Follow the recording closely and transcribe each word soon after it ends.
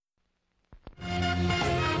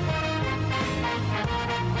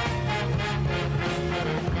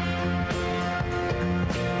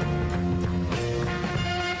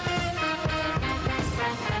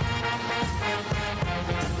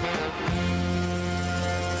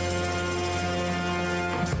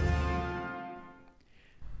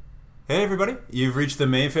Hey everybody, you've reached the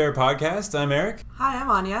Mayfair podcast. I'm Eric. Hi, I'm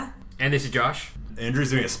Anya. And this is Josh. Andrew's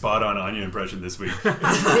doing a spot-on Anya impression this week.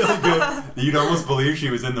 It's really good. You'd almost believe she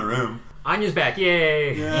was in the room. Anya's back,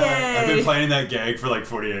 yay! Yeah. Yay. I've been planning that gag for like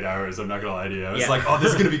 48 hours, I'm not gonna lie to you. I was Yeah. like, oh,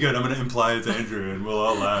 this is gonna be good. I'm gonna imply it's Andrew and we'll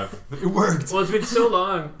all laugh. It worked. Well, it's been so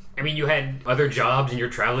long. I mean, you had other jobs and you're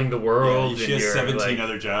traveling the world. She and has you're 17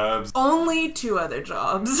 other jobs. Only 2 other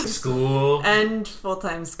jobs. school. And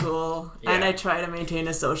full-time school. Yeah. And I try to maintain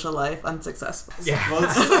a social life unsuccessful. Yeah. Well,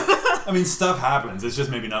 I mean, stuff happens. It's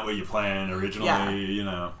just maybe not what you planned originally, you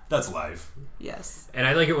know. That's life. Yes. And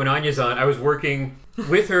I like it when Anya's on. I was working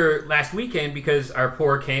with her last weekend because our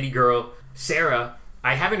poor candy girl, Sarah,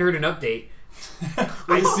 I haven't heard an update.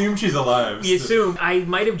 I assume she's alive. We assume I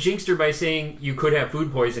might have jinxed her by saying you could have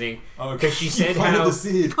food poisoning because she You said planted how the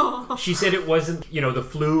seed. she said it wasn't the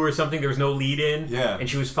flu or something. There was no lead in, Yeah. and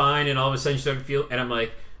she was fine. And all of a sudden she started to feel, and I'm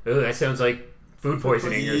like, oh, that sounds like food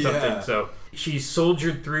poisoning or something. Yeah. So she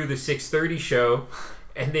soldiered through the 6:30 show,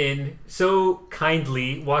 and then so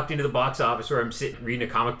kindly walked into the box office where I'm sitting reading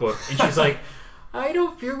a comic book, and she's like, I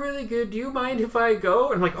don't feel really good. Do you mind if I go?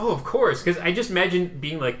 And I'm like, oh, of course. Because I just imagine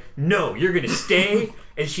being like, no, you're going to stay.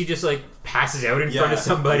 And she just like passes out in front of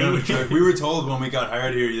somebody. Yeah, we were told when we got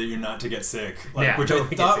hired here that you're not to get sick. Like, Yeah, which don't I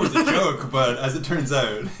get thought sick. was a joke, but as it turns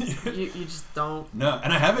out... You just don't. No,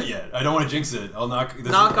 and I haven't yet. I don't want to jinx it. I'll knock...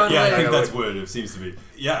 Knock on Yeah, wood. I think that's wood. It seems to be.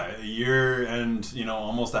 Yeah, a year and,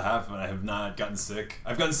 almost a half, and I have not gotten sick.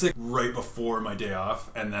 I've gotten sick right before my day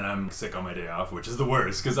off, and then I'm sick on my day off, which is the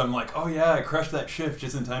worst, because I'm like, oh yeah, I crushed that shift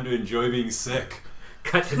just in time to enjoy being sick.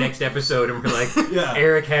 Cut to next episode, and we're like, Yeah.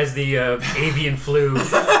 Eric has the avian flu. And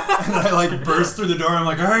I burst through the door. I'm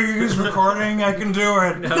like, are you guys recording? I can do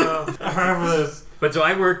it. No. I have this. But so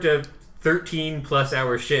I worked a 13-plus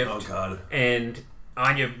hour shift. Oh God. And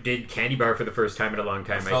Anya did Candy Bar for the first time in a long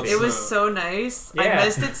time, I felt think. It was so nice. Yeah. I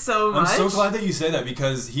missed it so I'm much. so glad that you say that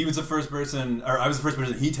because he was the first person, or I was the first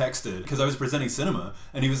person he texted because I was presenting cinema,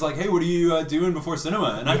 and he was like, "Hey, what are you doing before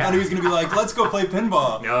cinema?" And I thought he was going to be like, "Let's go play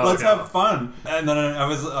pinball, let's have fun." And then I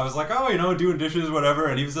was like, "Oh, doing dishes, whatever."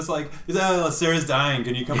 And he was just like, "Sarah's dying.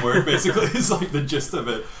 Can you come work?" Basically, it's like the gist of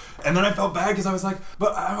it. And then I felt bad because I was like,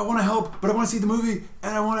 "But I want to help, but I want to see the movie,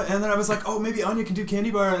 and I want to." And then I was like, "Oh, maybe Anya can do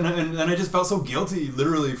Candy Bar," and then I just felt so guilty,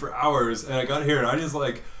 literally for hours. And I got here, and Anya's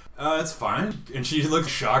like, it's fine. And she looked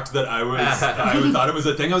shocked that I thought it was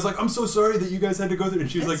a thing. I was like, I'm so sorry that you guys had to go through.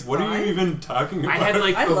 And she was It's like, what are you fine. even talking about?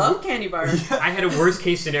 I love candy bars. I had a worst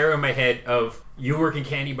case scenario in my head of you working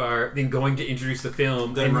Candy Bar, then going to introduce the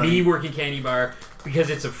film, Then and me running. working Candy Bar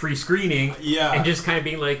because it's a free screening, Yeah. and just kind of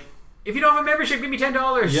being like, if you don't have a membership, give me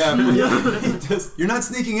 $10. Yeah, you're not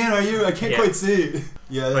sneaking in, are you? I can't Yeah. quite see.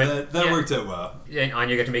 Yeah, But, that yeah. worked out well. And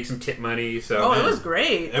Anya got to make some tip money, so... Oh, man. it was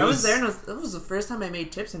great. It I was- was there, and it was the first time I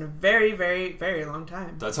made tips in a very, very, very long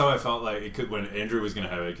time. That's how I felt like it could when Andrew was going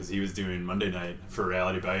to have it because he was doing Monday night for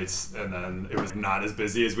Reality Bites, and then it was not as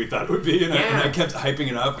busy as we thought it would be, and I kept hyping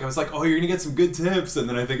it up. I was like, "Oh, you're going to get some good tips," and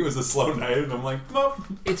then I think it was a slow night, and I'm like, "Nope."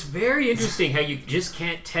 It's very interesting how you just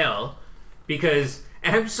can't tell because...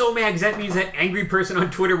 And I'm so mad because that means that angry person on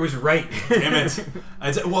Twitter was right. Damn it!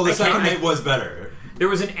 The second night was better. There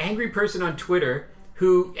was an angry person on Twitter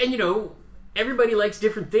who, and everybody likes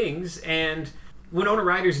different things, and Winona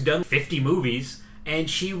Ryder's done 50 movies, and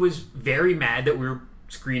she was very mad that we were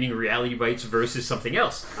screening Reality Bites versus something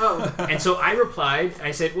else. Oh. And so I replied,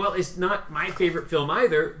 I said, well, it's not my favorite film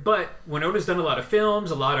either, but Winona's done a lot of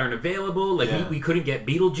films, a lot aren't available, we couldn't get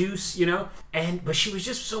Beetlejuice, but she was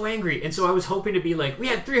just so angry, and so I was hoping to be like, we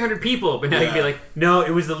had 300 people, but now you'd be like, no,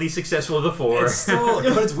 it was the least successful of the 4. It's still,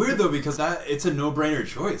 but it's weird though because it's a no-brainer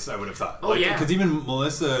choice. I would have thought. Oh, yeah. Because even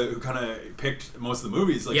Melissa, who kind of picked most of the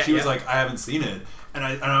movies, she was like, I haven't seen it, and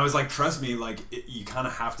I was like, trust me, you kind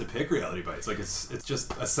of have to pick Reality Bites. Like it's just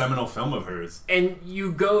a seminal film of hers. And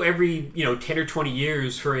you go every 10 or 20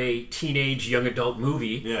 years for a teenage young adult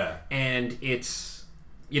movie. Yeah. And it's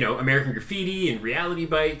American Graffiti and Reality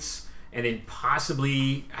Bites. And then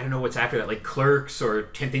possibly, I don't know what's after that, like Clerks or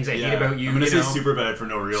 10 Things I Hate About You. I'm going to say Superbad for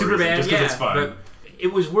no real reason. Superbad, Just because it's fun. But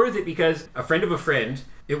it was worth it because a friend of a friend,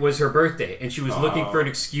 it was her birthday, and she was looking for an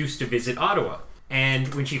excuse to visit Ottawa.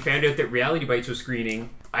 And when she found out that Reality Bites was screening,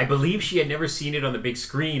 I believe she had never seen it on the big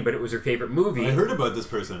screen, but it was her favorite movie. I heard about this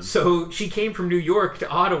person. So she came from New York to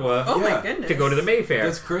Ottawa Oh my goodness. to go to the Mayfair.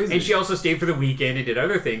 That's crazy. And she also stayed for the weekend and did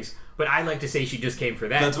other things. but I like to say she just came for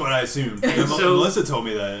that. That's what I assumed. So Melissa told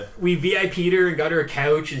me that. We VIP'd her and got her a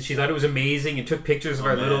couch, and she thought it was amazing, and took pictures of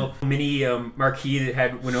our little mini marquee that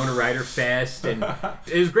had Winona Ryder Fest, and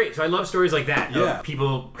it was great. So I love stories like that. Yeah. Of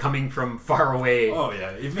people coming from far away. Oh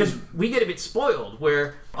yeah, because we get a bit spoiled.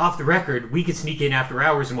 Where off the record, we could sneak in after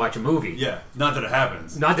hours and watch a movie. Yeah, not that it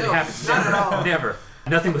happens. Not that it happens. Not at all. Never.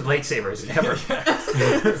 Nothing with lightsabers,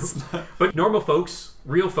 ever. But normal folks,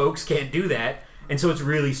 real folks, can't do that. And so it's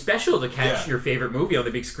really special to catch your favorite movie on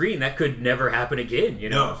the big screen. That could never happen again, you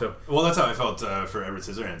know? No. So, well, that's how I felt for Edward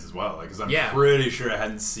Scissorhands as well. Because I'm pretty sure I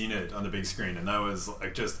hadn't seen it on the big screen. And that was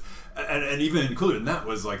like just... And even cooler than that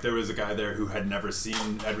was like there was a guy there who had never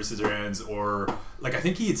seen Edward Scissorhands or like I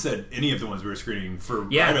think he had said any of the ones we were screening for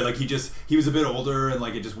Ryder. Like he was a bit older and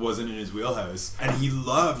like it just wasn't in his wheelhouse. And he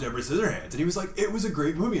loved Edward Scissorhands and he was like, it was a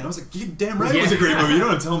great movie. And I was like, you damn right it was a great movie. You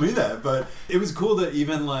don't have to tell me that. But it was cool that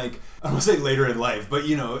even like I don't want to say later in life, but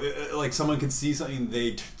you know, like someone could see something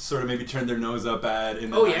they sort of maybe turned their nose up at in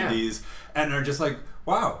the 90s and are just like,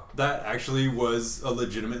 wow, that actually was a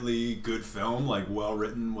legitimately good film, like well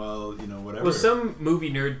written, whatever. Well, some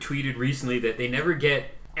movie nerd tweeted recently that they never get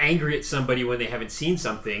angry at somebody when they haven't seen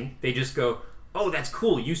something. They just go, oh, that's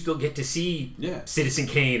cool. You still get to see Citizen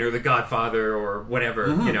Kane or The Godfather or whatever,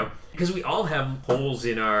 you know. Because we all have holes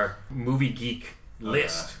in our movie geek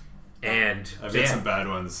list. And I've got some bad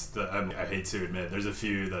ones that I hate to admit. There's a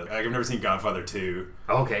few that like, I've never seen Godfather 2.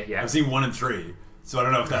 Okay, yeah. I've seen 1 and 3. So I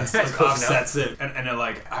don't know if that's like offsets it. And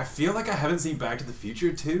like I feel like I haven't seen Back to the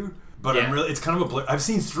Future 2, but I'm really it's kind of I've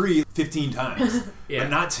seen 3 15 times, but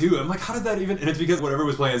not 2. I'm like, how did that even? And it's because whatever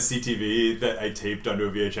was playing on CTV that I taped onto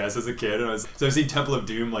a VHS as a kid, and so I've seen Temple of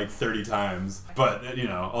Doom like 30 times. But you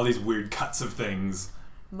know, all these weird cuts of things.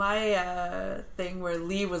 My thing where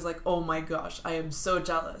Lee was like, oh my gosh, I am so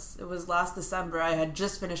jealous. It was last December. I had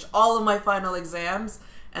just finished all of my final exams.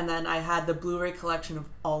 And then I had the Blu-ray collection of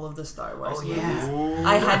all of the Star Wars movies. Ooh.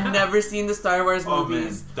 I had never seen the Star Wars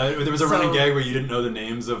movies. Man. There was a running gag where you didn't know the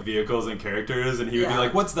names of vehicles and characters, and he would be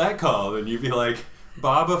like, what's that called? And you'd be like,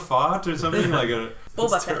 Boba Fett or something? Like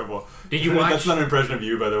it's terrible. Did you watch... That's not an impression of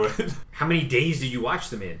you, by the way. How many days did you watch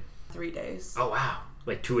them in? 3 days. Oh, wow.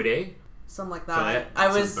 Like 2 a day? Something like that.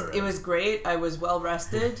 It was great. I was well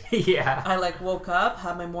rested. I woke up,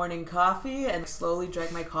 had my morning coffee, and slowly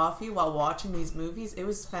drank my coffee while watching these movies. It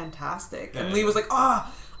was fantastic. And Lee was like,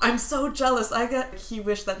 I'm so jealous. He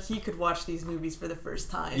wished that he could watch these movies for the first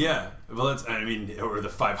time. Yeah. Well, or the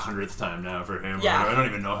 500th time now for him. Yeah. I don't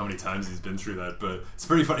even know how many times he's been through that, but it's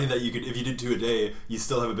pretty funny that you could, if you did 2 a day, you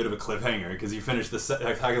still have a bit of a cliffhanger because you finish the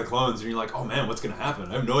Attack of the Clones and you're like, oh man, what's going to happen?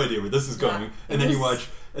 I have no idea where this is going. And then you watch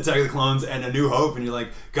Attack of the Clones and A New Hope and you're like,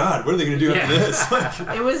 God, what are they going to do after this?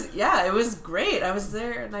 It was great. I was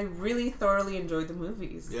there and I really thoroughly enjoyed the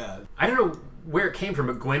movies. Yeah. I don't know where it came from,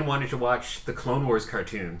 but Gwen wanted to watch the Clone Wars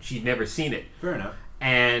cartoon. She'd never seen it. Fair enough.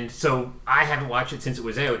 And so I haven't watched it since it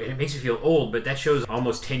was out, and it makes me feel old, but that show's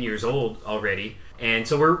almost 10 years old already. And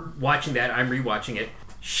so we're watching that. I'm rewatching it.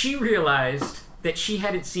 She realized that she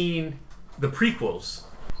hadn't seen the prequels.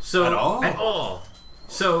 So At all.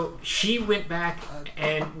 So she went back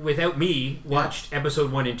and, without me, watched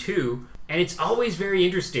episode 1 and 2, and it's always very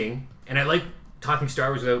interesting, and I like talking Star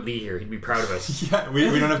Wars without Lee here. He'd be proud of us. Yeah, we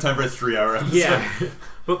don't have time for a 3-hour episode. Yeah.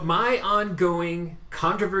 But my ongoing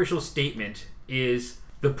controversial statement is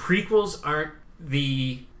the prequels aren't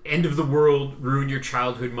the end of the world, ruin your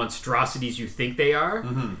childhood monstrosities you think they are,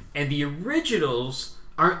 and the originals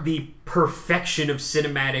aren't the perfection of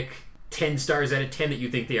cinematic 10 stars out of 10 that you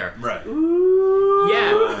think they are. Right. Ooh.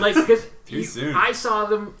 Yeah, like, because I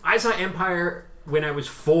saw Empire when I was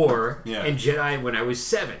 4 and Jedi when I was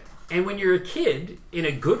 7. And when you're a kid, in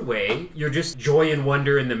a good way, you're just joy and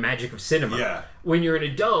wonder and the magic of cinema. Yeah. When you're an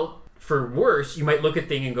adult, for worse, you might look at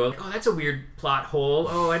things and go, oh, that's a weird plot hole.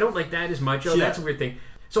 Oh, I don't like that as much. Oh, that's a weird thing.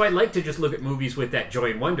 So I like to just look at movies with that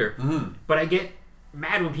joy and wonder. But I get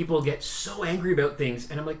mad when people get so angry about things.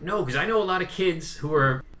 And I'm like, no, because I know a lot of kids who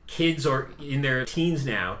are kids or in their teens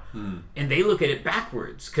now, and they look at it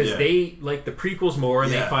backwards because they like the prequels more,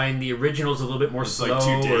 and they find the originals a little bit more slow. It's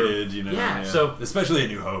like too dated, you know. Yeah, so especially A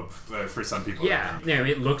New Hope for some people. Yeah,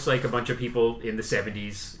 it looks like a bunch of people in the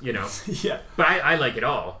 70s, you know. Yeah, but I like it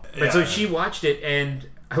all. But so she watched it, and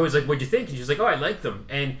I was like, "What'd you think?" And she's like, "Oh, I like them."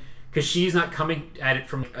 And because she's not coming at it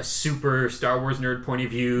from a super Star Wars nerd point of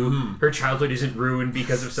view, her childhood isn't ruined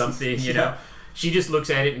because of something, you know. She just looks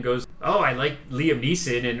at it and goes, "Oh, I like Liam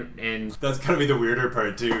Neeson," and that's gotta be the weirder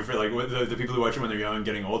part too for like the people who watch it when they're young and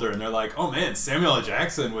getting older, and they're like, "Oh man, Samuel L.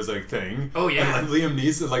 Jackson was a thing." Oh yeah, and like Liam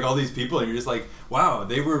Neeson, like all these people, and you're just like, "Wow,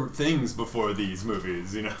 they were things before these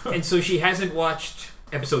movies," you know. And so she hasn't watched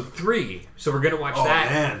episode 3. So we're going to watch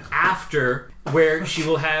that after, where she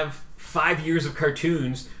will have 5 years of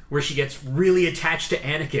cartoons where she gets really attached to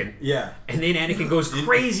Anakin. Yeah. And then Anakin goes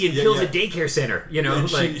crazy and kills a daycare center, you know?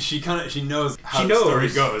 And like she knows how the story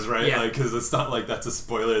goes, right? Yeah. Like, because it's not like that's a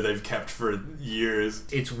spoiler they've kept for years.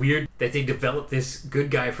 It's weird that they developed this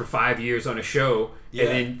good guy for 5 years on a show, and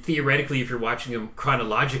then theoretically, if you're watching him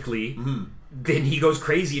chronologically, then he goes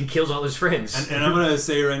crazy and kills all his friends. And I'm going to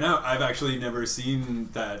say right now, I've actually never seen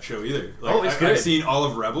that show either. Like, it's good. I've seen all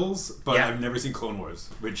of Rebels, but I've never seen Clone Wars,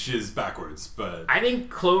 which is backwards. But I think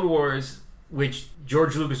Clone Wars, which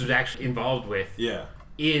George Lucas was actually involved with,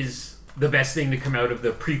 is the best thing to come out of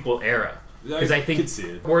the prequel era. Because I think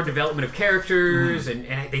more development of characters, and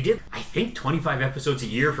they did, I think, 25 episodes a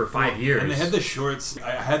year for 5 years. And they had the shorts.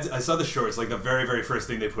 I saw the shorts, like the very, very first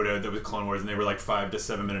thing they put out that was Clone Wars, and they were like 5 to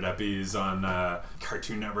 7 minute epis on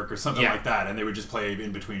Cartoon Network or something like that, and they would just play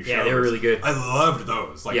in between shows. Yeah, they were really good. I loved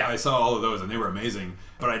those. Like, I saw all of those, and they were amazing,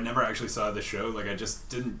 but I never actually saw the show. Like, I just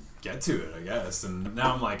didn't get to it, I guess. And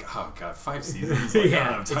now I'm like, oh god, 5 seasons. Like,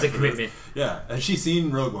 it's a commitment. Yeah. Has she seen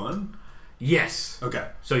Rogue One? Yes. Okay.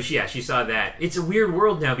 So she saw that. It's a weird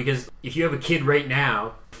world now, because if you have a kid right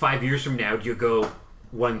now, 5 years from now, do you go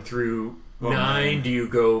 1 through 9? Man. Do you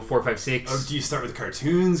go 4, 5, 6? Oh, do you start with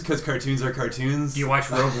cartoons? Because cartoons are cartoons. Do you watch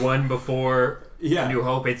Rogue One before A New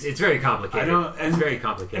Hope? It's very complicated. It's very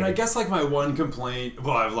complicated. And I guess like my one complaint,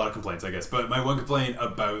 well, I have a lot of complaints, I guess, but my one complaint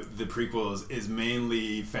about the prequels is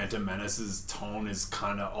mainly Phantom Menace's tone is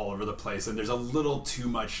kind of all over the place, and there's a little too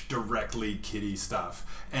much directly kiddie stuff.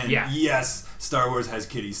 And yes, Star Wars has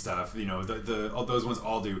kiddie stuff, you know, the all those ones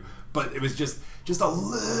all do, but it was just a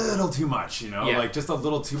little too much, you know, like just a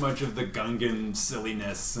little too much of the Gungan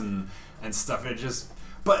silliness and stuff. It just.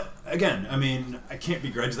 But again, I mean, I can't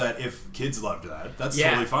begrudge that if kids loved that. That's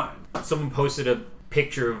totally fine. Someone posted a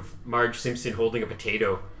picture of Marge Simpson holding a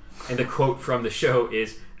potato, and the quote from the show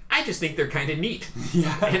is, "I just think they're kind of neat."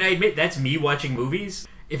 Yeah. And I admit, that's me watching movies.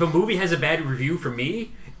 If a movie has a bad review for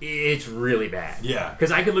me, it's really bad. Yeah.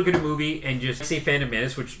 Because I could look at a movie and just say Phantom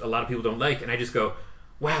Menace, which a lot of people don't like, and I just go,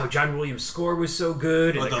 wow, John Williams' score was so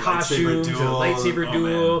good, and the costumes, and the lightsaber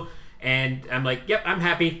duel, and I'm like, yep, I'm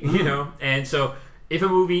happy, you know. And so if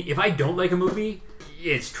I don't like a movie,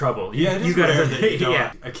 it's trouble. Yeah, it is rare that you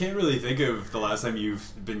don't. I can't really think of the last time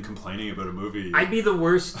you've been complaining about a movie. I'd be the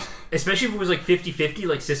worst, especially if it was like 50-50,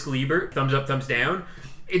 like Siskel Ebert, thumbs up, thumbs down.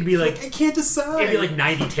 It'd be like I can't decide. It'd be like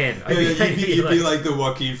 90-10. You'd be like the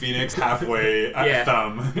Joaquin Phoenix halfway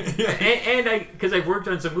thumb. and because I've worked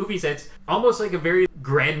on some movie sets, almost like a very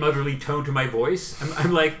grandmotherly tone to my voice.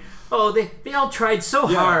 I'm like, oh, they all tried so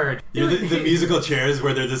hard. You're the musical chairs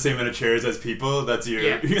where they're the same amount of chairs as people. That's you.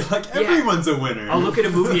 Yeah. You're like, everyone's a winner. I'll look at a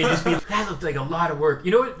movie and just be like, that looked like a lot of work.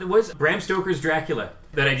 You know what it was? Bram Stoker's Dracula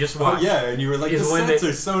that I just watched. Oh, yeah, and you were like, the sets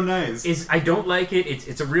are so nice. I don't like it.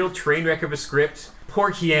 It's a real train wreck of a script. Poor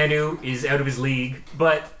Keanu is out of his league,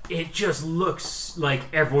 but it just looks like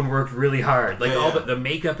everyone worked really hard. Like the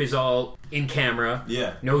makeup is all in camera.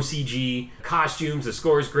 Yeah. No CG. Costumes, the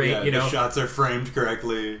score is great, yeah, you know. The shots are framed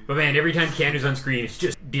correctly. But man, every time Keanu's on screen, it's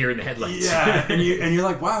just deer in the headlights. Yeah, and you're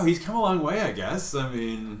like, wow, he's come a long way, I guess. I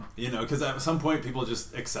mean, you know, because at some point people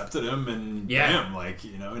just accepted him and bam, like,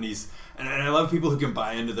 you know, and I love people who can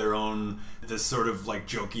buy into their own, this sort of like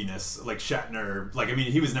jokiness, like Shatner. Like, I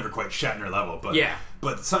mean, he was never quite Shatner level,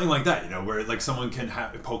 but something like that, you know, where like someone can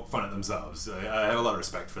poke fun at themselves. I have a lot of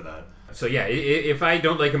respect for that. So yeah, if I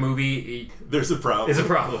don't like a movie, there's a problem. There's a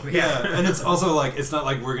problem. Yeah, and it's also like, it's not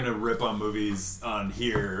like we're gonna rip on movies on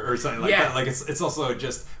here or something like that. Like it's also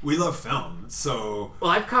just, we love film, so.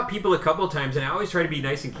 Well, I've caught people a couple of times, and I always try to be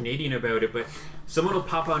nice and Canadian about it, but someone will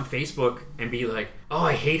pop on Facebook and be like, "Oh,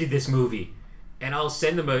 I hated this movie," and I'll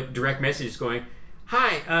send them a direct message going,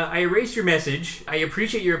 "Hi, I erased your message. I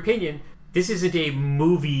appreciate your opinion. This isn't a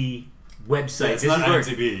movie website. Yeah, it's not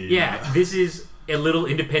IMDb. Yeah, this is a little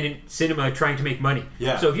independent cinema trying to make money.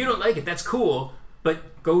 Yeah. So if you don't like it, that's cool,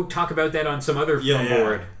 but go talk about that on some other film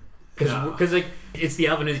board. Because like, it's the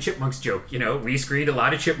Alvin and the Chipmunks joke, you know, we screened a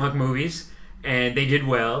lot of Chipmunk movies, and they did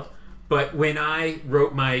well, but when I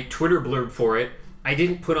wrote my Twitter blurb for it, I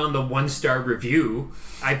didn't put on the 1-star review.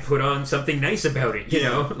 I put on something nice about it, you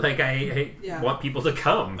know? Like, I want people to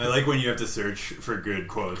come. I like when you have to search for good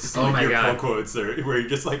quotes. Oh, like my God. Pull quotes where you're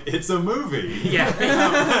just like, it's a movie.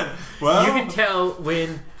 Yeah. Well, you can tell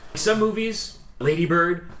when some movies, Lady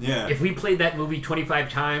Bird, yeah, if we played that movie 25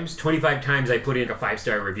 times I put in a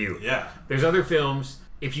 5-star review. Yeah. There's other films,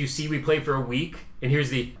 if you see we play for a week, and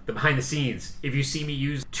here's the behind the scenes, if you see me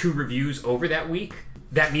use 2 reviews over that week,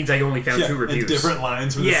 that means I only found 2 reviews. And different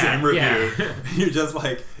lines from the same review. Yeah. You're just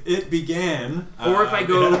like, it began. Or if I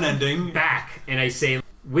go an ending back and I say,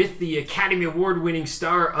 with the Academy Award winning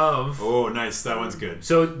star of... Oh, nice. That one's good.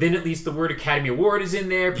 So then at least the word Academy Award is in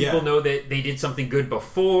there. People know that they did something good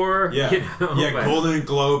before. Yeah. You know? Yeah, Golden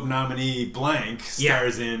Globe nominee blank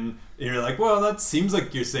stars in... And you're like, well, that seems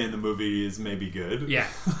like you're saying the movie is maybe good. Yeah.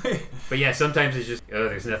 But yeah, sometimes it's just, oh,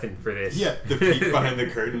 there's nothing for this. Yeah, the peek behind the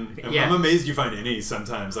curtain. I'm amazed you find any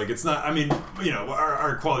sometimes. Like, it's not, I mean, you know,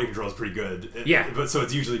 our quality control is pretty good. But so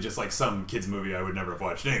it's usually just like some kid's movie I would never have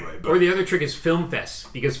watched anyway. But. Or the other trick is Film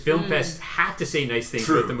Fest, because Film Fest have to say nice things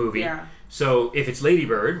about the movie. Yeah. So if it's Lady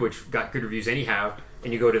Bird, which got good reviews anyhow,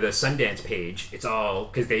 and you go to the Sundance page, it's all,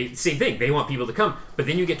 because they, same thing, they want people to come, but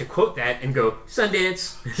then you get to quote that and go,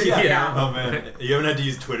 Sundance. Yeah. You know? Oh man, you haven't had to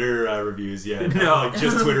use Twitter reviews yet. No. Like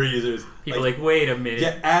just Twitter users. People like, wait a minute.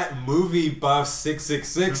 Yeah, at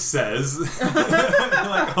MovieBuff666 says. You're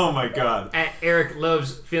like, oh my god. At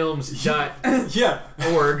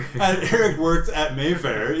EricLovesFilms.org. At Eric works at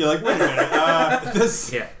Mayfair. You're like, wait a minute,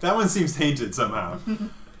 that one seems tainted somehow.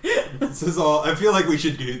 This is all. I feel like we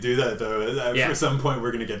should do that though. For some point,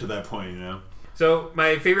 we're going to get to that point, you know. So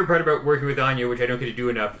my favorite part about working with Anya, which I don't get to do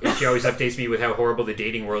enough, is she always updates me with how horrible the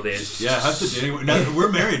dating world is. Yeah, how's the dating world? No,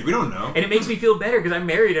 we're married. We don't know. And it makes me feel better because I'm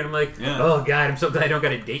married, and I'm like, oh god, I'm so glad I don't got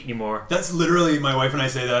to date anymore. That's literally, my wife and I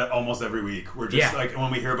say that almost every week. We're just like, when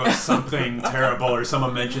we hear about something terrible or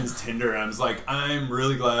someone mentions Tinder, I'm just like, I'm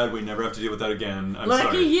really glad we never have to deal with that again. I'm Lucky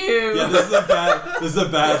sorry. you. Yeah, this is a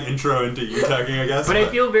bad intro into you talking, I guess. But I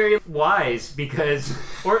feel very wise because,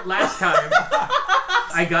 or last time,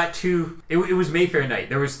 I got to, it was Mayfair night.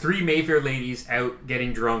 There was 3 Mayfair ladies out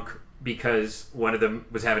getting drunk because one of them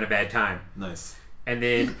was having a bad time. Nice. And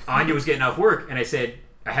then Anya was getting off work, and I said,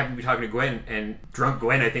 I happened to be talking to Gwen, and drunk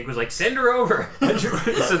Gwen, I think, was like, send her over.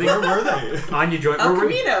 So where were they? Anya joined. El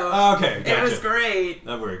Camino. Oh, okay, gotcha. It was great.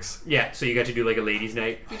 That works. Yeah, so you got to do like a ladies'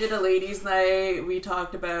 night. We did a ladies' night. We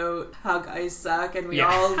talked about how guys suck, and we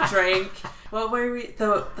all drank. What were we?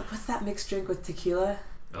 What's that mixed drink with tequila?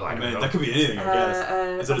 Oh, I don't know. That could be anything, I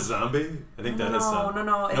guess. Is it a zombie? I think that is some.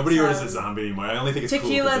 No. Nobody orders a zombie anymore. I only think it's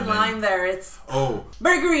tequila cool and lime there. It's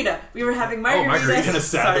margarita. We were having margaritas. Margarita. Kind of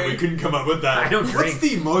sad that we couldn't come up with that. I don't drink. What's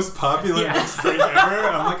the most popular mixed drink ever?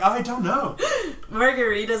 I'm like, I don't know.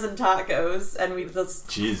 Margaritas and tacos, and we I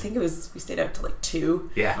think we stayed out till like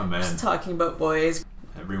 2. Yeah. Oh man. Just talking about boys.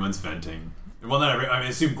 Everyone's venting. Well, not every. I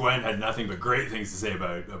assume Gwen had nothing but great things to say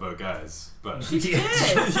about guys. But she did.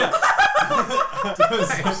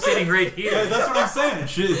 I'm sitting right here. Yeah, that's what I'm saying.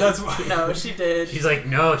 That's why. No, she did. She's like,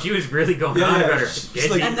 no, she was really going on about her.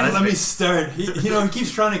 She's like, let me start. He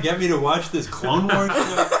keeps trying to get me to watch this Clone Wars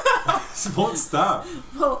show. This won't stop.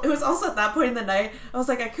 Well, it was also at that point in the night, I was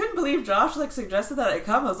like, I couldn't believe Josh suggested that I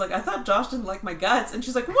come. I was like, I thought Josh didn't like my guts, and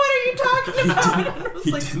she's like, what are you talking about?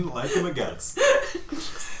 He didn't like my guts.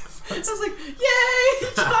 I was like, yay!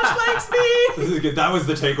 Josh likes me! This is good. That was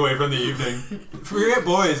the takeaway from the evening. Forget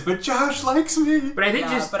boys, but Josh likes me. But I think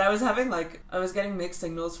but I was having I was getting mixed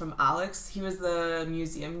signals from Alex. He was the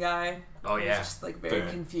museum guy. Oh yeah. I was just very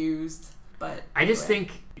confused. But I just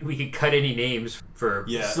think we could cut any names for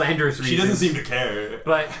slanderous reasons. She doesn't seem to care.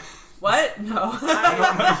 But what? No.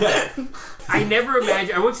 I never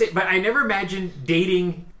imagine. I won't say, but I never imagine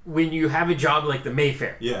dating when you have a job like the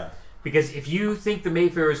Mayfair. Yeah. Because if you think the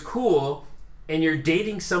Mayfair is cool and you're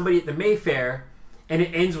dating somebody at the Mayfair and it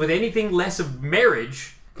ends with anything less of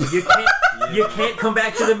marriage, you can't come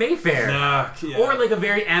back to the Mayfair. Or like a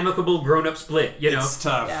very amicable grown-up split, you know? It's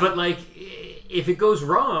tough. Yeah. But like, if it goes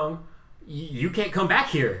wrong, you can't come back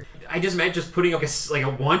here. I just meant just putting like a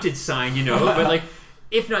wanted sign, you know? But like,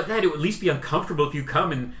 if not that, it would at least be uncomfortable if you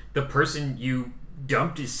come and the person you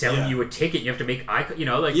dumped is selling you a ticket. You have to make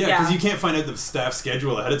because you can't find out the staff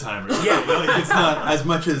schedule ahead of time. Or it's not as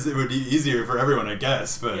much as it would be easier for everyone, I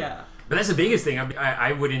guess. But that's the biggest thing.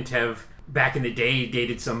 I wouldn't have back in the day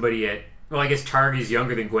dated somebody at. Well, I guess Targ is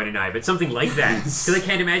younger than Gwen and I, but something like that. Because I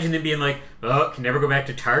can't imagine them being like, oh, can never go back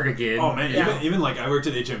to Targ again. Oh, man. Even like, I worked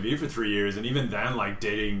at HMV for 3 years, and even then, like,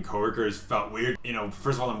 dating coworkers felt weird. You know,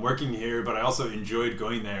 first of all, I'm working here, but I also enjoyed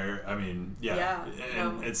going there. I mean,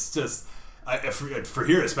 and it's just... for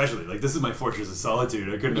here especially, like, this is my fortress of solitude.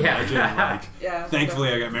 I couldn't imagine, like,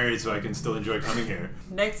 thankfully I got married so I can still enjoy coming here.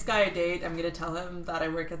 Next guy I date, I'm going to tell him that I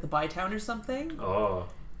work at the Bytown or something. Oh.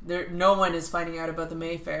 No one is finding out about the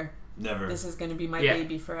Mayfair. Never. This is going to be my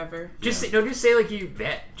baby forever. Just say like you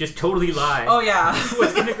vet. Just totally lie. Oh yeah.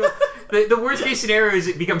 What's gonna go? The worst case scenario is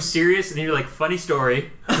it becomes serious, and then you're like, funny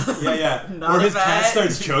story. Yeah. Or his cat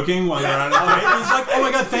starts choking while they're on a date. He's like, oh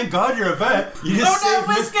my god, thank God you're a vet. You just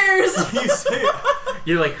whiskers.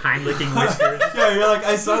 You're like Heimlicking whiskers. Yeah, you're like,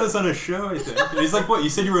 I saw this on a show, I think. And he's like, what? You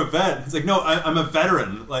said you were a vet. He's like, no, I'm a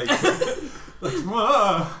veteran. Like,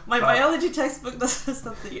 my biology textbook says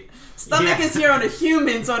that the stomach is here on a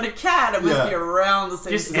human, so on a cat it must be around the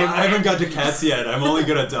same size. I haven't got to cats yet. I'm only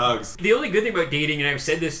good at dogs. The only good thing about dating, and I've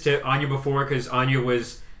said this to Anya before, because Anya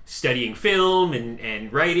was studying film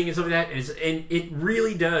and writing and stuff like that, and it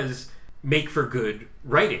really does make for good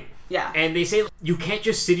writing. Yeah. And they say you can't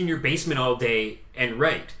just sit in your basement all day and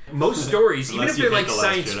write. Most stories, even if they're like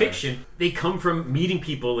science fiction, they come from meeting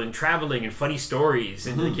people and traveling and funny stories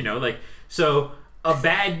and so a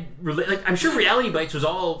bad I'm sure Reality Bites was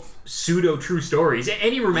all pseudo true stories.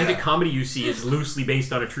 Any romantic comedy you see is loosely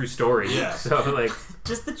based on a true story. Yeah. So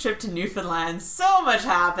just the trip to Newfoundland. So much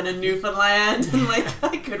happened in Newfoundland, and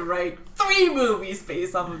I could write 3 movies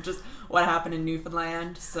based off of just what happened in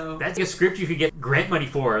Newfoundland. So that's a script you could get grant money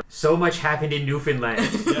for. So much happened in Newfoundland.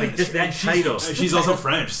 Just that title. She's also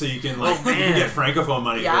French, so you can you can get francophone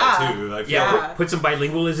money for that too. I feel put some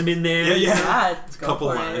bilingualism in there. A couple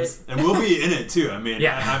lines, and we'll be in it too. I mean,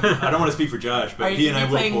 I don't want to speak for Josh, but he and I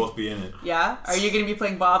will both be in it. Yeah, are you going to be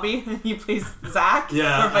playing Bobby? You play Zach?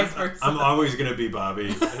 Yeah, or vice versa? I'm always going to be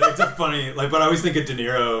Bobby. It's a funny but I always think of De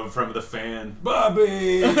Niro from The Fan.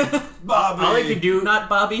 Bobby. All I can do, not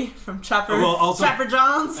Bobby from Chopper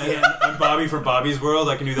Johns. And I'm Bobby from Bobby's World.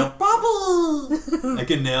 I can do that. Bobble. I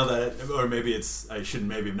can nail that, or maybe I shouldn't.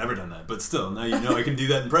 Maybe I've never done that, but still, now you know I can do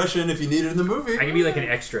that impression if you need it in the movie. I can be like an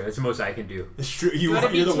extra. It's the most I can do. It's true. You want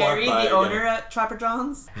to be Terry, the owner at Trapper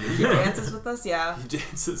John's? He dances with us. Yeah, he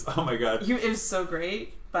dances. Oh my god, it was so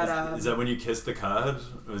great. But is that when you kissed the cod?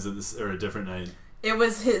 Or was it this or a different night? It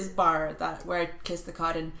was his bar where I kissed the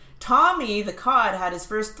cod, and Tommy the cod had his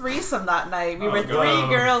first threesome that night. We were 3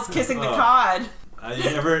 girls kissing the cod. I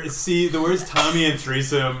never see the words Tommy and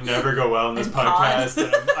threesome never go well in this podcast.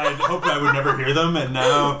 And I hope I would never hear them. And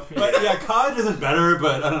now, but yeah, cod isn't better.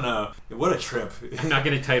 But I don't know. What a trip! I'm not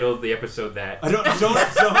going to title the episode that. I don't.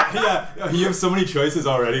 Yeah, you have so many choices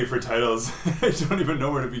already for titles. I don't even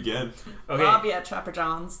know where to begin. Okay, Bobby at Trapper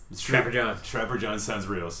John's. Trapper John's. Trapper John's sounds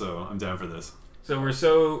real, so I'm down for this. So we're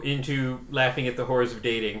so into laughing at the horrors of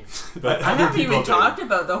dating. But I haven't even talked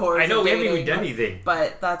about the horrors of dating. I know, we haven't even done anything.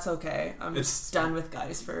 But that's okay. I'm done with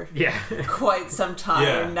guys for quite some time.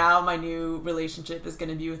 Yeah. Now my new relationship is going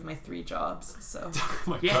to be with my 3 jobs. So. Oh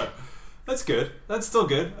my god. That's good. That's still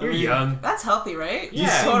good. You're young. That's healthy, right?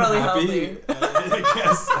 Yeah. Totally healthy. I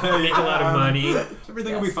guess. Make a lot of money.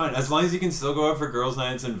 Everything will be fine. As long as you can still go out for girls'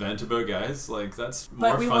 nights and vent about guys, that's more fun.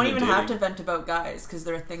 But we won't even have to vent about guys because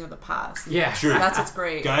they're a thing of the past. Yeah. True. That's what's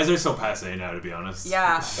great. Guys are so passé now, to be honest.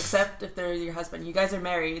 Yeah, except if they're your husband. You guys are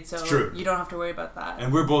married, so you don't have to worry about that.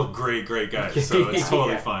 And we're both great guys, so it's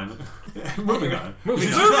totally fine. Moving on.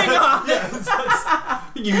 Moving on!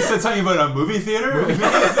 You said something about a movie theater?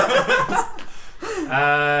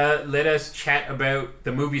 Let us chat about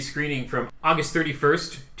the movie screening from August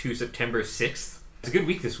 31st to September 6th. It's a good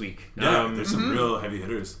week this week. Yeah, there's some real heavy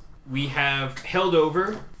hitters. We have Held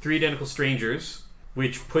Over, 3 Identical Strangers,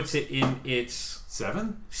 which puts it in its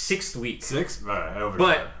 6th week. 6? Right,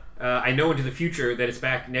 but I know into the future that it's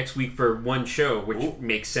back next week for 1 show, which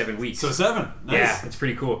makes 7 weeks. So 7. Nice. Yeah, it's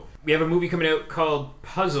pretty cool. We have a movie coming out called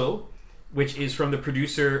Puzzle, which is from the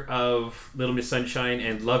producer of Little Miss Sunshine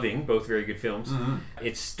and Loving, both very good films. Mm-hmm.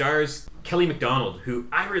 It stars Kelly MacDonald, who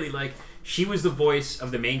I really like. She was the voice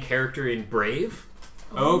of the main character in Brave.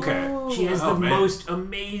 Okay. She has the most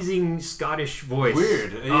amazing Scottish voice.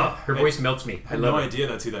 Weird. Yeah. Her voice melts me. I had no idea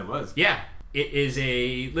that's who that was. Yeah. It is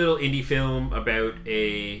a little indie film about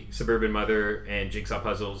a suburban mother and jigsaw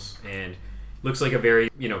puzzles, and looks like a very,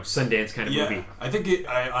 Sundance kind of movie. I think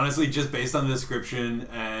I honestly, just based on the description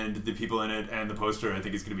and the people in it and the poster, I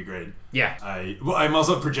think it's going to be great. Yeah. I'm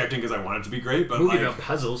also projecting because I want it to be great, but movie about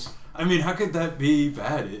puzzles. I mean, how could that be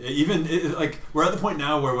bad? We're at the point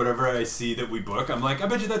now where whatever I see that we book, I'm like, I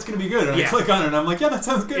bet you that's going to be good. And I click on it and I'm like, yeah, that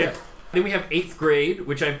sounds good. Yeah. Then we have 8th Grade,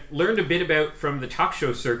 which I've learned a bit about from the talk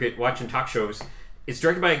show circuit, watching talk shows. It's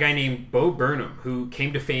directed by a guy named Bo Burnham, who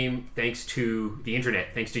came to fame thanks to the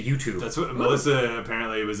internet, thanks to YouTube. That's what Melissa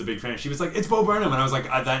apparently was a big fan. She was like, it's Bo Burnham. And I was like,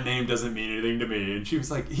 that name doesn't mean anything to me. And she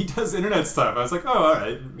was like, he does internet stuff. I was like, oh, all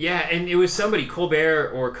right. Yeah, and it was somebody,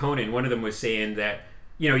 Colbert or Conan, one of them was saying that,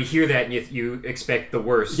 you hear that and you expect the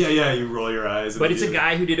worst. Yeah, you roll your eyes. But it's a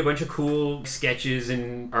guy who did a bunch of cool sketches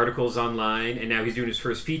and articles online, and now he's doing his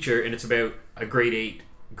first feature, and it's about a grade 8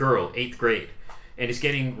 girl, 8th grade. And it's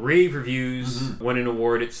getting rave reviews, won an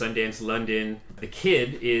award at Sundance London. The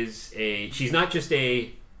kid she's not just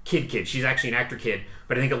a kid, she's actually an actor kid,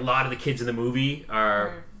 but I think a lot of the kids in the movie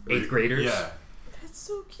are 8th graders. Yeah. That's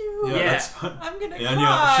so cute. Yeah, that's fun. I'm gonna cry.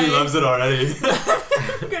 Yeah, she loves it already.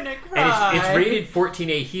 I'm gonna cry. And it's rated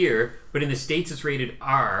 14A here, but in the States it's rated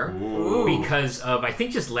R. Ooh. Because of, I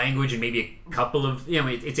think, just language and maybe a couple of,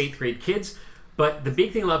 it's 8th grade kids. But the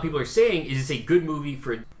big thing a lot of people are saying is it's a good movie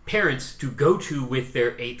for parents to go to with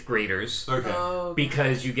their 8th graders. Okay. Oh.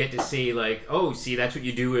 Because you get to say, like, oh, see, that's what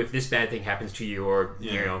you do if this bad thing happens to you, or,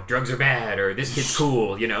 drugs are bad, or this kid's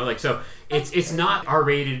cool, so it's not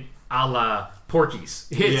R-rated a la Porky's.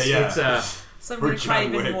 It's So I'm going to cry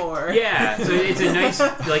even more. Yeah, so it's a nice,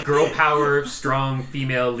 like, girl power, strong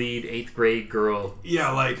female lead, 8th grade girl.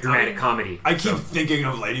 Yeah, like dramatic comedy. I keep thinking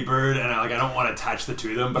of Lady Bird, and I don't want to attach the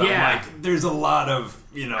two of them, but I'm like, there's a lot of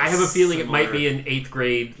I have a feeling it might be an 8th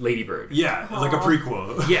grade Lady Bird. Yeah, like a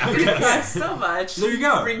prequel. Yeah, okay. So much. There you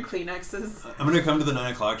go. Bring Kleenexes. I'm gonna come to the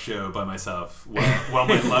 9 o'clock show by myself while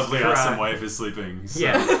my lovely awesome wife is sleeping. So,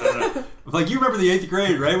 yeah. Like, you remember the 8th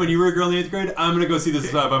grade, right? When you were a girl in the 8th grade? I'm gonna go see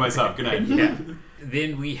this by myself. Good night. Yeah.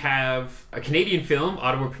 Then we have a Canadian film,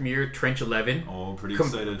 Ottawa premiere, Trench 11. Oh, pretty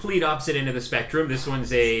excited. Complete opposite end of the spectrum. This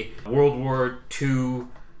one's a World War II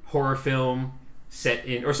horror film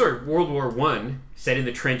World War I set in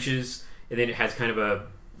the trenches, and then it has kind of a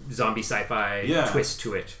zombie sci-fi twist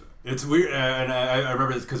to it. It's weird, and I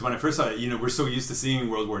remember this because when I first saw it, we're so used to seeing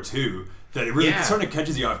World War II that it really sort of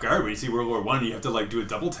catches you off guard when you see World War I. You have to like do a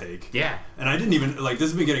double take. Yeah. And I didn't even this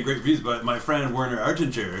has been getting great reviews, but my friend Werner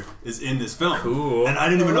Artinger is in this film. Cool. And I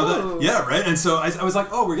didn't even know that. Yeah, right. And so I was like,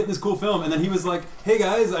 oh, we're getting this cool film, and then he was like, hey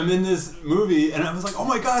guys, I'm in this movie, and I was like, oh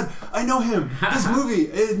my god, I know him. This movie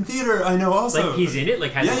in theater, I know also. Like he's in it.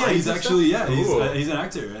 Like he's actually he's an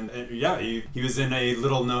actor, and he was in a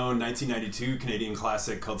little known 1992 Canadian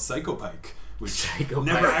classic called Psycho Pike, which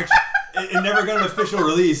never actually. It never got an official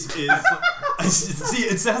release. See,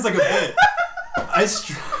 it sounds like a bit.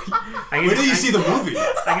 Wait till you see the movie.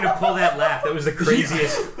 I'm gonna pull that laugh. That was the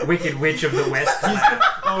craziest Wicked Witch of the West.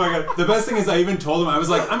 Oh my god! The best thing is, I even told him, I was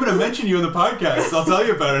like, "I'm gonna mention you in the podcast. I'll tell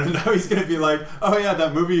you about it." And now he's gonna be like, "Oh yeah,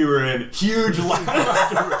 that movie you were in." Huge laugh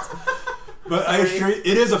afterwards. But I assure you,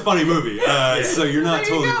 it is a funny movie. So you're not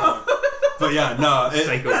totally wrong. But yeah, no,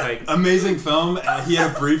 amazing film. He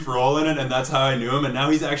had a brief role in it, and that's how I knew him. And now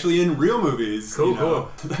he's actually in real movies. Cool.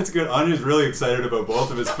 That's good. Anya's really excited about both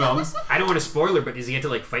of his films. I don't want to spoiler, but does he get to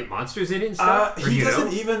like fight monsters in it and stuff? He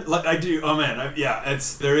doesn't even. Like, I do. Oh man,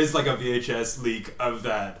 there is like a VHS leak of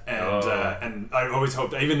that, and I always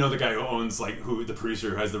hoped. I even know the guy who owns who the producer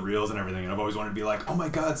who has the reels and everything, and I've always wanted to be like, oh my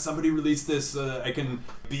god, somebody released this. I can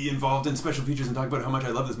be involved in special features and talk about how much I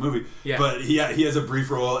love this movie. Yeah. But he has a brief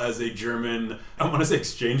role as a German. I don't want to say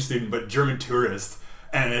exchange student, but German tourist,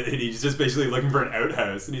 and he's just basically looking for an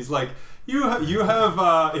outhouse, and he's like, you have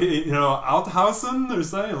Althausen or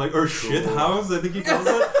something, or Shithouse, I think he calls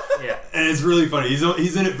it. Yeah, and it's really funny.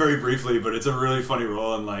 He's in it very briefly, but it's a really funny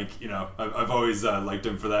role, and I've always liked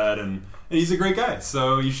him for that, and he's a great guy.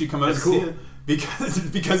 So you should come out and see it.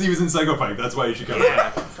 Because he was in Psycho Pike, that's why you should come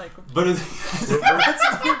out. But that's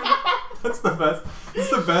the best. It's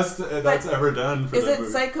the best that's ever done. For is that it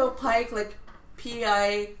movie. Psycho Pike like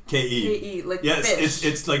P-I-K-E like yes, fish?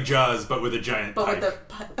 it's like Jaws, but with a giant. But pike. with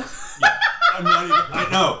the. Yeah, I'm not even. I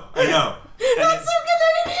know. That's so good,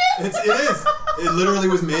 It is. It literally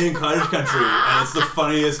was made in cottage country, and it's the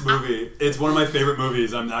funniest movie. It's one of my favorite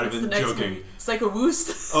movies. I'm not even joking. Psycho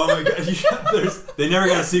Woost. Oh my god! They never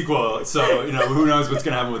got a sequel, so who knows what's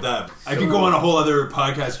gonna happen with that. I could go on a whole other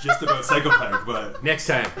podcast just about Psycho Pike, but next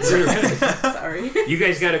time. Sorry. You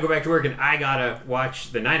guys got to go back to work, and I gotta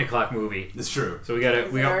watch the 9 o'clock movie. It's true. So we got.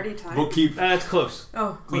 Already time? We'll keep. It's close.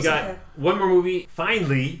 Oh, we got one more movie.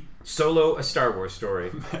 Finally. Solo, a Star Wars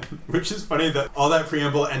story. Which is funny that all that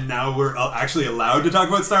preamble and now we're actually allowed to talk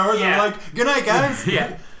about Star Wars. Yeah. I'm like, good night, guys.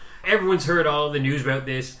 Yeah. Everyone's heard all the news about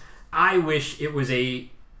this. I wish it was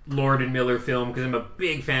a Lord and Miller film because I'm a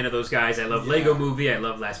big fan of those guys. I love Lego Movie. I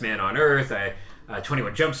love Last Man on Earth.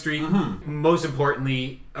 21 Jump Street. Mm-hmm. Most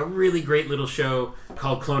importantly, a really great little show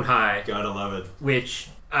called Clone High. Gotta love it. Which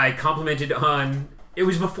I complimented on. It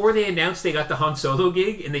was before they announced they got the Han Solo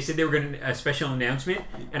gig, and they said they were going to a special announcement.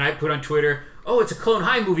 And I put on Twitter, "Oh, it's a Clone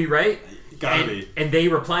High movie, right?" Gotta be. And they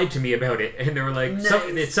replied to me about it, and they were like, nice.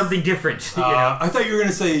 "It's something different." I thought you were going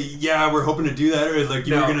to say, "Yeah, we're hoping to do that," or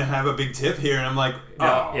you were going to have a big tip here, and I'm like,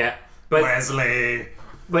 "Oh, yeah." But Wesley.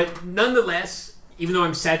 But nonetheless, even though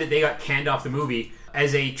I'm sad that they got canned off the movie,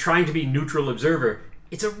 as a trying to be neutral observer,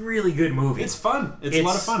 it's a really good movie. It's fun. It's a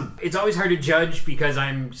lot of fun. It's always hard to judge because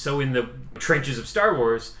I'm so in the trenches of Star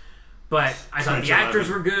Wars, but I thought the actors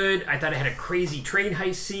were good. I thought it had a crazy train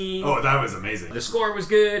heist scene. Oh, that was amazing. The score was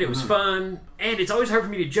good. It was fun. And it's always hard for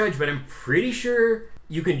me to judge, but I'm pretty sure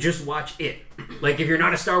you can just watch it. Like, if you're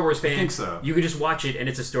not a Star Wars fan, I think so. You can just watch it, and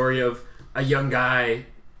it's a story of a young guy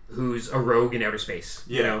who's a rogue in outer space.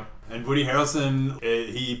 You know? And Woody Harrelson,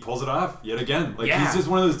 he pulls it off yet again. Like, he's just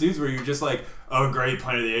one of those dudes where you're just like, oh, great,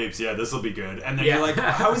 Planet of the Apes, yeah, this will be good. And then you're like,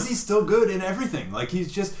 how is he still good in everything? Like, he's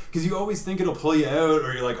just, because you always think it'll pull you out,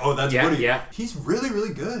 or you're like, oh, that's Woody. Yeah. He's really,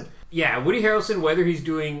 really good. Yeah, Woody Harrelson, whether he's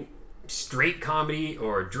doing straight comedy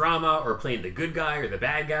or drama or playing the good guy or the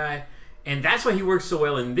bad guy, and that's why he works so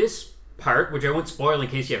well in this part, which I won't spoil in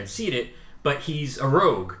case you haven't seen it, but he's a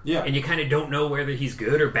rogue. Yeah. And you kind of don't know whether he's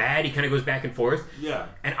good or bad. He kind of goes back and forth. Yeah.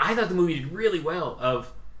 And I thought the movie did really well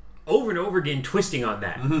of over and over again twisting on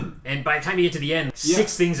that. Mm-hmm. And by the time you get to the end,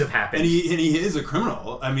 6 things have happened. And he is a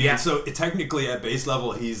criminal. I mean, so technically at base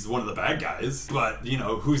level, he's one of the bad guys. But, you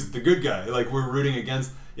know, who's the good guy? Like, we're rooting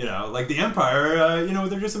against, you know, like the Empire, you know,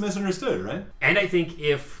 they're just misunderstood, right? And I think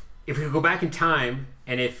if we could go back in time,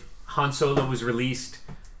 and if Han Solo was released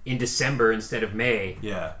in December instead of May,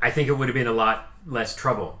 I think it would have been a lot less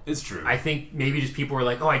trouble. It's true. I think maybe just people were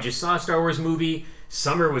like, oh, I just saw a Star Wars movie.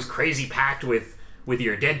 Summer was crazy packed with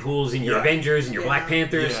your Deadpools and your Avengers and your Black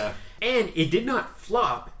Panthers. Yeah. And it did not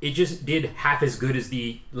flop. It just did half as good as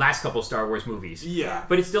the last couple Star Wars movies. Yeah.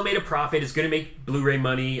 But it still made a profit. It's going to make Blu-ray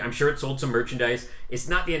money. I'm sure it sold some merchandise. It's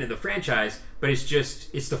not the end of the franchise, but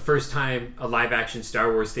it's the first time a live-action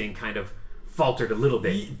Star Wars thing kind of faltered a little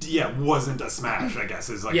bit. Yeah, wasn't a smash, I guess,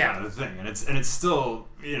 is like kind of the thing. And it's still,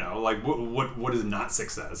 you know, like what is not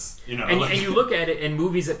success? You know, and you look at it, and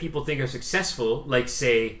movies that people think are successful, like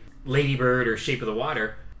say Lady Bird or Shape of the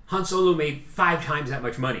Water, Han Solo made 5 times that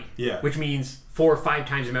much money. Yeah. Which means 4 or 5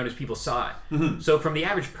 times the amount as people saw it. Mm-hmm. So from the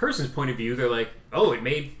average person's point of view, they're like, oh, it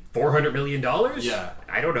made $400 million? Yeah.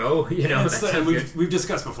 I don't know. You know, and we've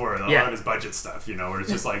discussed before a lot of his budget stuff, you know, where it's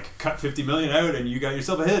just like cut $50 million out and you got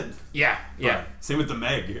yourself a hit. Yeah. Yeah. Same with the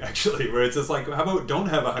Meg, actually, where it's just like, how about don't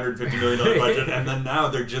have a $150 million budget and then now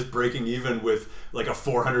they're just breaking even with like a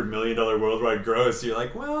 $400 million worldwide gross. You're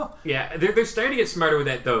like, well... Yeah, they're starting to get smarter with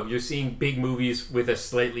that, though. You're seeing big movies with a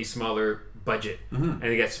slightly smaller budget. Mm-hmm. And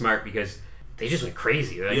they get smart because they just went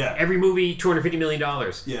crazy. Like, every movie, $250 million.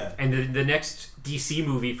 Yeah. And the next DC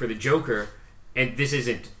movie for the Joker, and this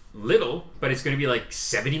isn't little, but it's going to be like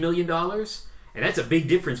 $70 million. And that's a big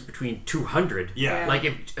difference between 200. Yeah. Like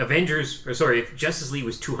if Justice League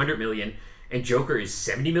was 200 million and Joker is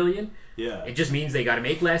 70 million, it just means they got to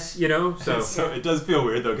make less, you know? So it does feel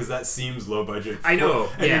weird, though, because that seems low budget. I know.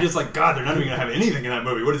 And you're just like, God, they're not even going to have anything in that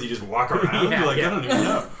movie. What does he just walk around? You're like, I don't even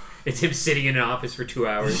know. It's him sitting in an office for 2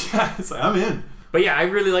 hours. Yeah, it's like, I'm in. But yeah, I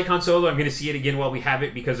really like Han Solo. I'm going to see it again while we have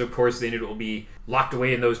it because, of course, then it will be locked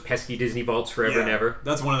away in those pesky Disney vaults forever and ever.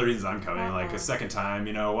 That's one of the reasons I'm coming. Like, a second time,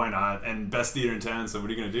 you know, why not? And best theater in town, so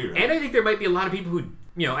what are you going to do? Right? And I think there might be a lot of people who,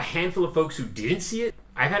 you know, a handful of folks who didn't see it.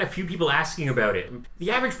 I've had a few people asking about it.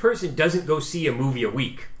 The average person doesn't go see a movie a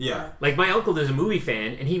week. Yeah. Like, my uncle is a movie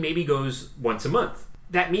fan, and he maybe goes once a month.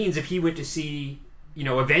 That means if he went to see... you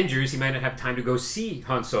know, Avengers, he might not have time to go see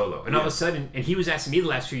Han Solo. And all of a sudden, and he was asking me the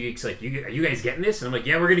last few weeks, like, are you guys getting this? And I'm like,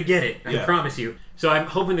 yeah, we're going to get it. I promise you. So I'm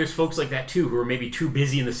hoping there's folks like that, too, who are maybe too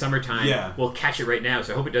busy in the summertime. Yeah. Will catch it right now.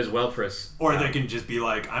 So I hope it does well for us. Or they can just be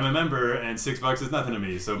like, I'm a member, and $6 is nothing to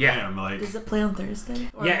me. So bam, like... Does it play on Thursday?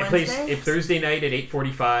 Or Wednesday? It plays Thursday night at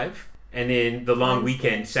 8:45. And then the long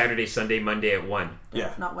weekend, Saturday, Sunday, Monday at 1.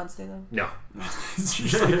 Yeah. Not Wednesday, though? No. It's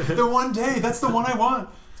just like, the one day. That's the one I want.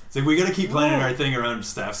 It's like, we got to keep planning our thing around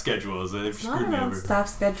staff schedules. They've screwed me over. Staff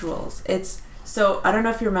schedules. So I don't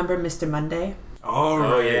know if you remember Mr. Monday. Oh,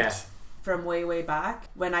 right. Yeah. From way back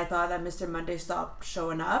when I thought that Mr. Monday stopped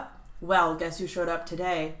showing up. Well, guess who showed up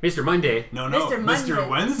today? Mr. Monday. No, Mr.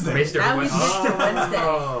 Wednesday. Mr.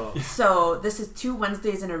 Wednesday. So this is 2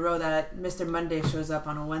 Wednesdays in a row that Mr. Monday shows up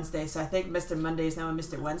on a Wednesday. So I think Mr. Monday is now a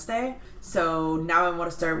Mr. Wednesday. So now I want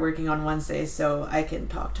to start working on Wednesdays so I can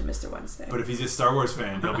talk to Mr. Wednesday. But if he's a Star Wars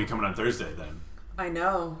fan, he'll be coming on Thursday then. I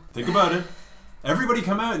know. Think about it. Everybody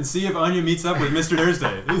come out and see if Anya meets up with Mr.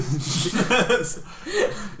 Thursday.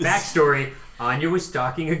 Backstory. Anya was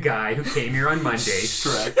stalking a guy who came here on Monday.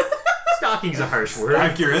 Correct. Stalking's a harsh word.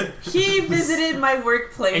 Accurate. He visited my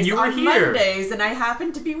workplace and you were on here. Mondays, and I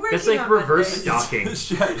happened to be working. That's like on reverse Mondays.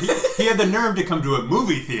 stalking. He had the nerve to come to a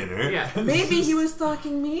movie theater. Yeah. Maybe he was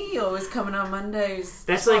stalking me. Always coming on Mondays.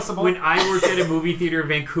 That's like when I worked at a movie theater in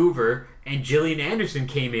Vancouver, and Gillian Anderson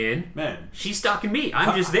came in. Man, she's stalking me.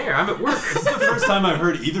 I'm just there. I'm at work. This is the first time I've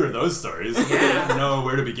heard either of those stories. I don't know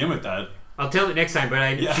where to begin with that. I'll tell it next time,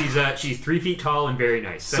 but she's 3 feet tall and very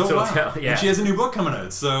nice. That's what I'll tell. Yeah. And she has a new book coming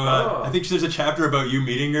out, so I think there's a chapter about you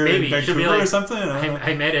meeting her in Vancouver or something.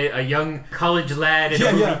 I met a young college lad at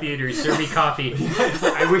a movie theater. He served me coffee.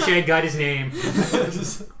 I wish I had got his name.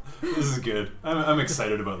 This is good. I'm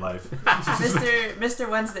excited about life. Mr.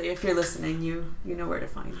 Wednesday, if you're listening, you know where to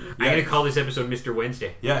find me. I'm going to call this episode Mr.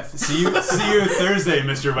 Wednesday. Yeah, see you Thursday,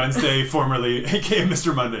 Mr. Wednesday, formerly aka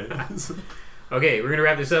Mr. Monday. Okay, we're going to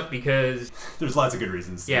wrap this up because... There's lots of good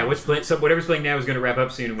reasons. Yeah, whatever's playing now is going to wrap up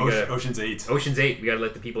soon. Ocean's 8. Ocean's 8. We got to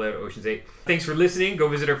let the people out of Ocean's 8. Thanks for listening. Go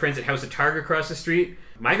visit our friends at House of Targa across the street.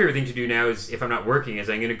 My favorite thing to do now is, if I'm not working, is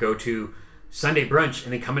I'm going to go to Sunday brunch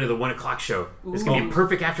and then come into the 1 o'clock show. It's going to be a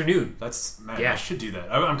perfect afternoon. I should do that.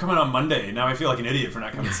 I'm coming on Monday. Now I feel like an idiot for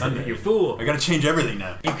not coming Sunday. You fool. I got to change everything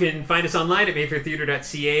now. You can find us online at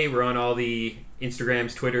mayfairtheatre.ca. We're on all the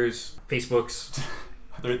Instagrams, Twitters, Facebooks.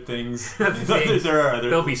 Other things. There are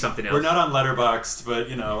There'll be something else. We're not on Letterboxd,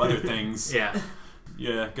 but other things. Yeah.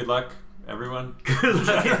 Yeah. Good luck, everyone. Good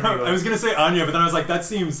luck, everyone. I was gonna say Anya, but then I was like, that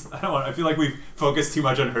seems. I feel like we've focused too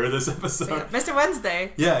much on her this episode. So, Mr.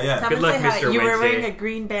 Wednesday. Yeah. Good luck, Mr. Wednesday. You were wearing a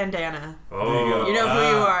green bandana. Oh. You know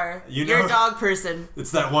who you are. You're a dog person.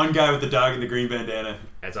 It's that one guy with the dog and the green bandana.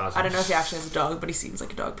 That's awesome. I don't know if he actually has a dog, but he seems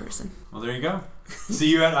like a dog person. Well, there you go.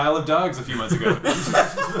 See you at Isle of Dogs a few months ago.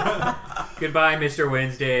 Goodbye, Mr.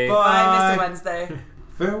 Wednesday. Bye, Mr. Wednesday.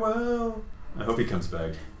 Farewell. I hope he comes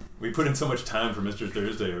back. We put in so much time for Mr.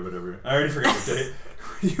 Thursday or whatever. I already forgot the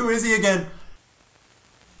date. Who is he again?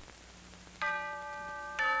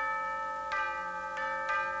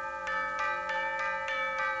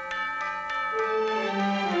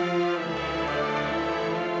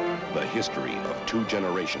 The history of 2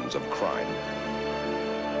 generations of crime.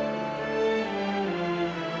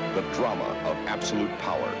 The drama of absolute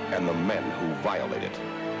power and the men who violate it.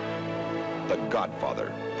 The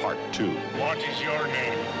Godfather, Part 2. What is your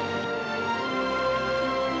name?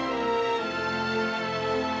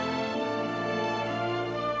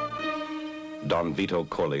 Don Vito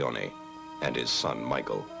Corleone and his son,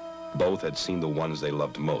 Michael. Both had seen the ones they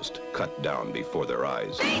loved most cut down before their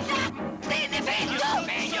eyes.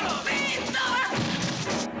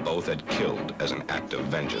 Both had killed as an act of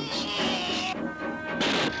vengeance.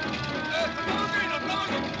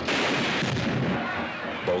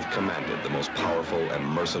 Both commanded the most powerful and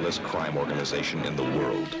merciless crime organization in the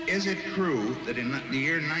world. Is it true that in the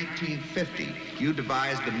year 1950, you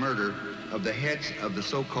devised the murder of the heads of the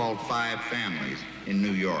so-called 5 families in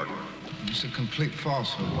New York? It's a complete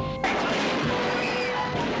falsehood.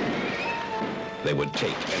 They would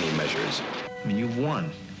take any measures. I mean, you've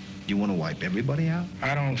won. You want to wipe everybody out?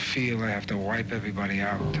 I don't feel I have to wipe everybody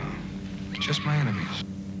out, Tom. Just my enemies.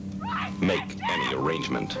 Make any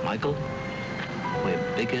arrangement. Michael,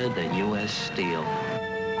 we're bigger than U.S. Steel.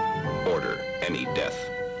 Order any death.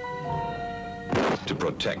 To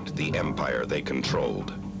protect the empire they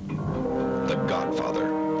controlled. The Godfather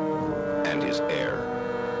and his heir.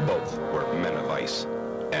 Both were men of ice,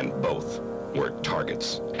 and both were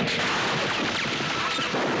targets.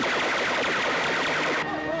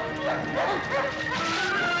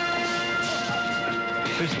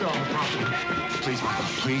 They're still on the property. Please, Michael,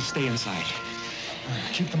 please stay inside.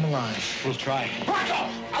 Keep them alive. We'll try. Michael!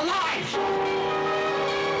 Alive!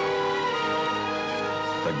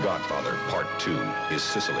 The Godfather, Part 2, is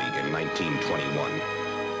Sicily in 1921.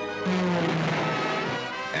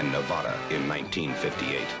 And Nevada in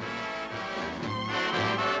 1958.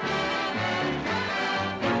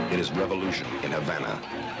 It is revolution in Havana.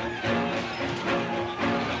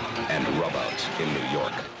 And rubouts in New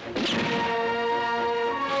York.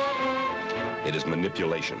 It is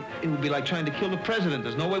manipulation. It would be like trying to kill the president.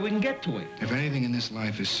 There's no way we can get to him. If anything in this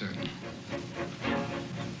life is certain,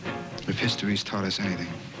 if history's taught us anything,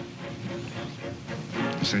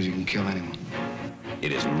 it says you can kill anyone.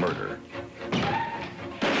 It is murder.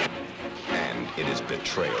 And it is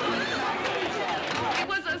betrayal. It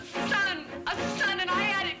was a son, and I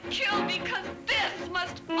had it killed because this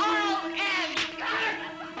must all end.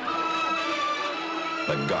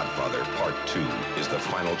 The Godfather, Part 2, is the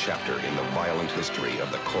final chapter in the violent history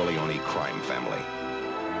of the Corleone crime family.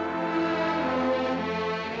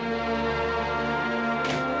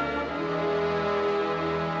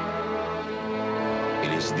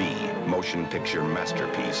 It is the motion picture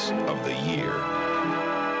masterpiece of the year.